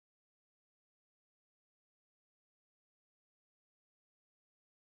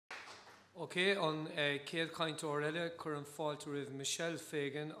Okay, on Céad Caint Orella, current fault with Michelle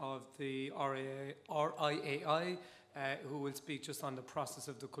Fagan of the RIAI, who will speak just on the process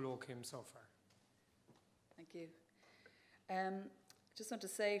of the colloquium so far. Thank you. Just want to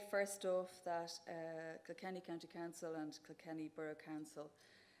say first off that Kilkenny County Council and Kilkenny Borough Council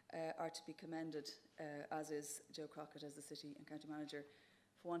are to be commended, as is Joe Crockett as the City and County Manager,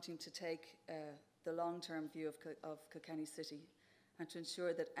 for wanting to take the long-term view of Kilkenny City and to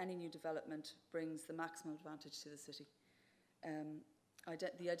ensure that any new development brings the maximum advantage to the city.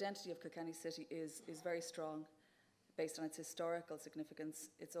 The identity of Kilkenny City is very strong based on its historical significance.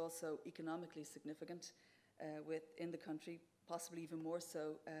 It's also economically significant within the country, possibly even more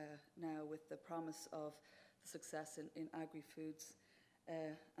so now with the promise of the success in agri-foods,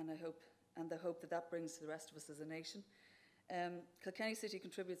 and the hope that that brings to the rest of us as a nation. Kilkenny City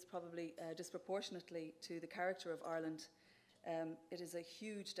contributes probably disproportionately to the character of Ireland. It is a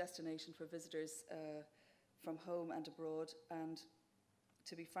huge destination for visitors from home and abroad, and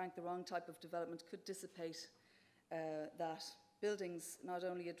to be frank, the wrong type of development could dissipate that. Buildings not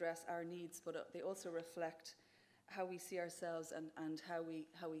only address our needs, but they also reflect how we see ourselves and how we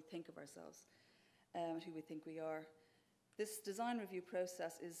think of ourselves, who we think we are. This design review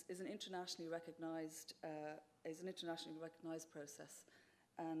process is an internationally recognized process,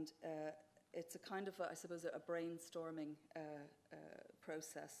 and it's a kind of, I suppose, a brainstorming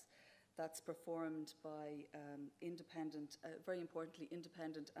process that's performed by independent, very importantly,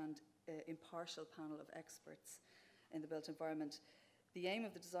 independent and impartial panel of experts in the built environment. The aim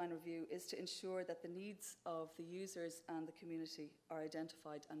of the design review is to ensure that the needs of the users and the community are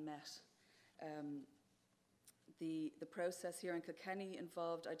identified and met. The process here in Kilkenny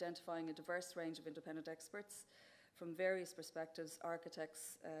involved identifying a diverse range of independent experts from various perspectives: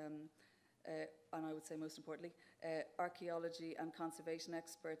 architects, and I would say most importantly, archaeology and conservation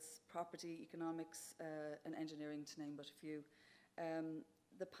experts, property, economics, and engineering, to name but a few.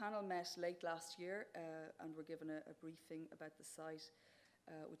 The panel met late last year and were given a briefing about the site,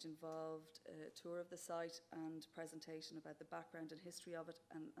 which involved a tour of the site and presentation about the background and history of it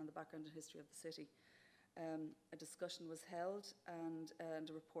and the background and history of the city. A discussion was held and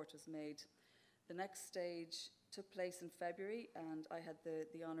a report was made. The next stage took place in February, and I had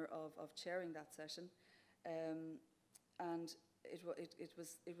the honour of chairing that session. And it was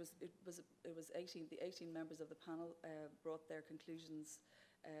 18. The 18 members of the panel brought their conclusions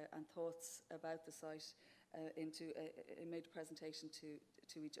and thoughts about the site it made a presentation to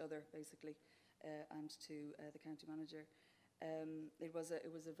each other, basically, and to the county manager. It was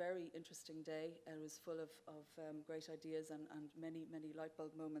a very interesting day. It was full of great ideas and many light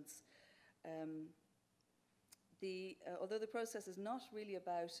bulb moments. Although the process is not really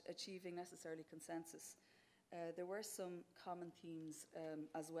about achieving necessarily consensus, there were some common themes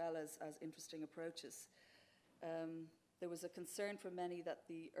as well as interesting approaches. There was a concern for many that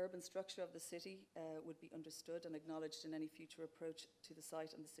the urban structure of the city would be understood and acknowledged in any future approach to the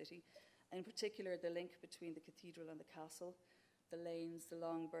site and the city. In particular, the link between the cathedral and the castle, the lanes, the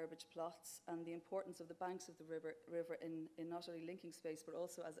long Burbage plots, and the importance of the banks of the river in not only linking space but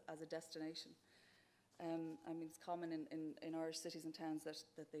also as a destination. I mean, it's common in Irish cities and towns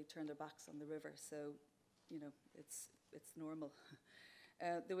that they turn their backs on the river, so, you know, it's normal.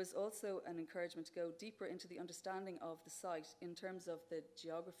 There was also an encouragement to go deeper into the understanding of the site in terms of the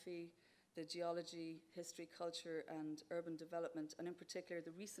geography, the geology, history, culture, and urban development, and in particular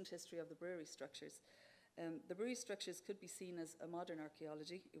the recent history of the brewery structures. The brewery structures could be seen as a modern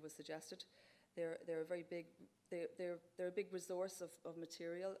archaeology, it was suggested. They're a very big, they're a big resource of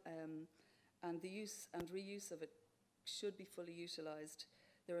material, and the use and reuse of it should be fully utilised.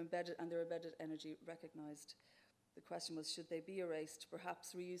 Their embedded energy recognised. The question was, should they be erased?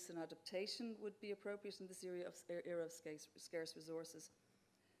 Perhaps reuse and adaptation would be appropriate in this era of scarce resources.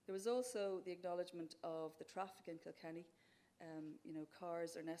 There was also the acknowledgement of the traffic in Kilkenny. You know,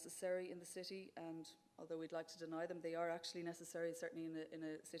 cars are necessary in the city, and although we'd like to deny them, they are actually necessary, certainly in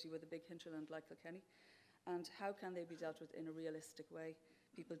a city with a big hinterland like Kilkenny. And how can they be dealt with in a realistic way?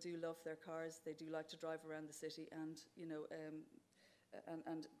 People do love their cars, they do like to drive around the city, and, you know,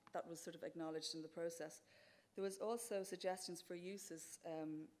 and that was sort of acknowledged in the process. There was also suggestions for uses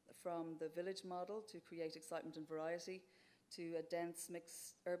from the village model to create excitement and variety, to a dense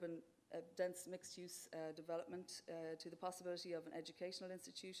mixed-use development, to the possibility of an educational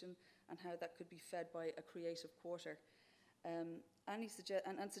institution and how that could be fed by a creative quarter. And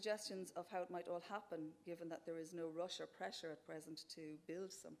suggestions of how it might all happen, given that there is no rush or pressure at present to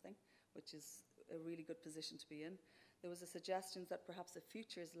build something, which is a really good position to be in. There was a suggestion that perhaps a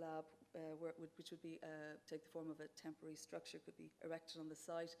futures lab, which would be take the form of a temporary structure, could be erected on the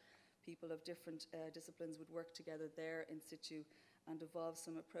site, people of different disciplines would work together there in situ and evolve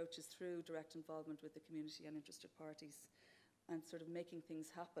some approaches through direct involvement with the community and interested parties, and sort of making things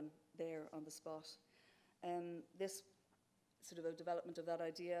happen there on the spot. This sort of a development of that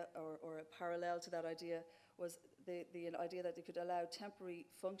idea, or a parallel to that idea, was the idea that they could allow temporary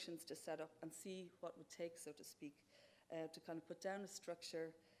functions to set up and see what would take, so to speak, to kind of put down a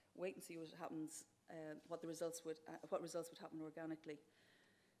structure, wait and see what happens, what results would happen organically.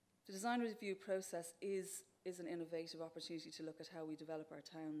 The design review process is an innovative opportunity to look at how we develop our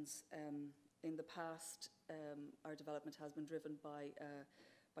towns. In the past, our development has been driven by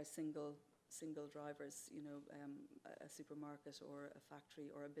single drivers. You know, a supermarket or a factory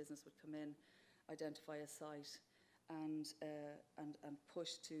or a business would come in, identify a site, and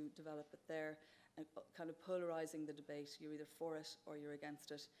push to develop it there, and kind of polarizing the debate. You're either for it or you're against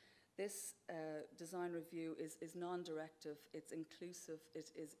it. This design review is non-directive, it's inclusive,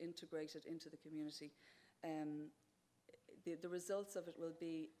 it is integrated into the community. The results of it will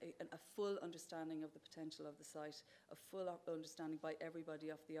be a full understanding of the potential of the site, a full understanding by everybody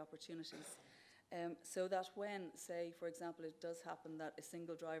of the opportunities. So that when, say, for example, it does happen that a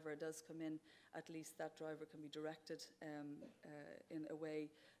single driver does come in, at least that driver can be directed in a way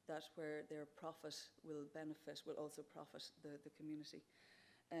that where their profit will also profit the community.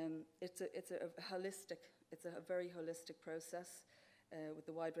 It's a very holistic process, with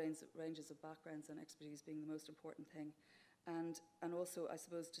the wide ranges of backgrounds and expertise being the most important thing. And also, I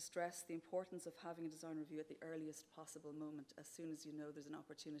suppose, to stress the importance of having a design review at the earliest possible moment, as soon as you know there's an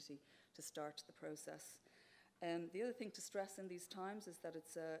opportunity to start the process. The other thing to stress in these times is that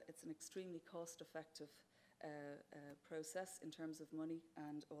it's an extremely cost-effective process in terms of money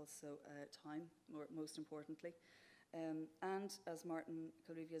and also time, most importantly. And as Martin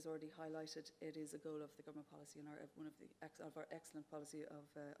Kilreevy has already highlighted, it is a goal of the government policy and one of our excellent policy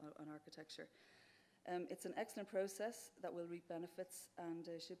on architecture. It's an excellent process that will reap benefits and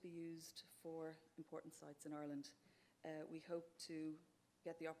should be used for important sites in Ireland. We hope to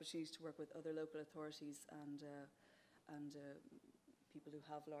get the opportunity to work with other local authorities and people who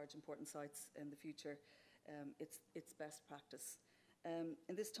have large important sites in the future. It's best practice.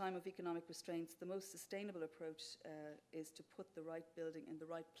 In this time of economic restraints, the most sustainable approach is to put the right building in the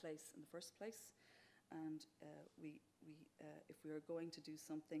right place in the first place. And if we are going to do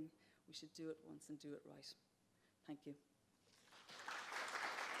something, we should do it once and do it right. Thank you.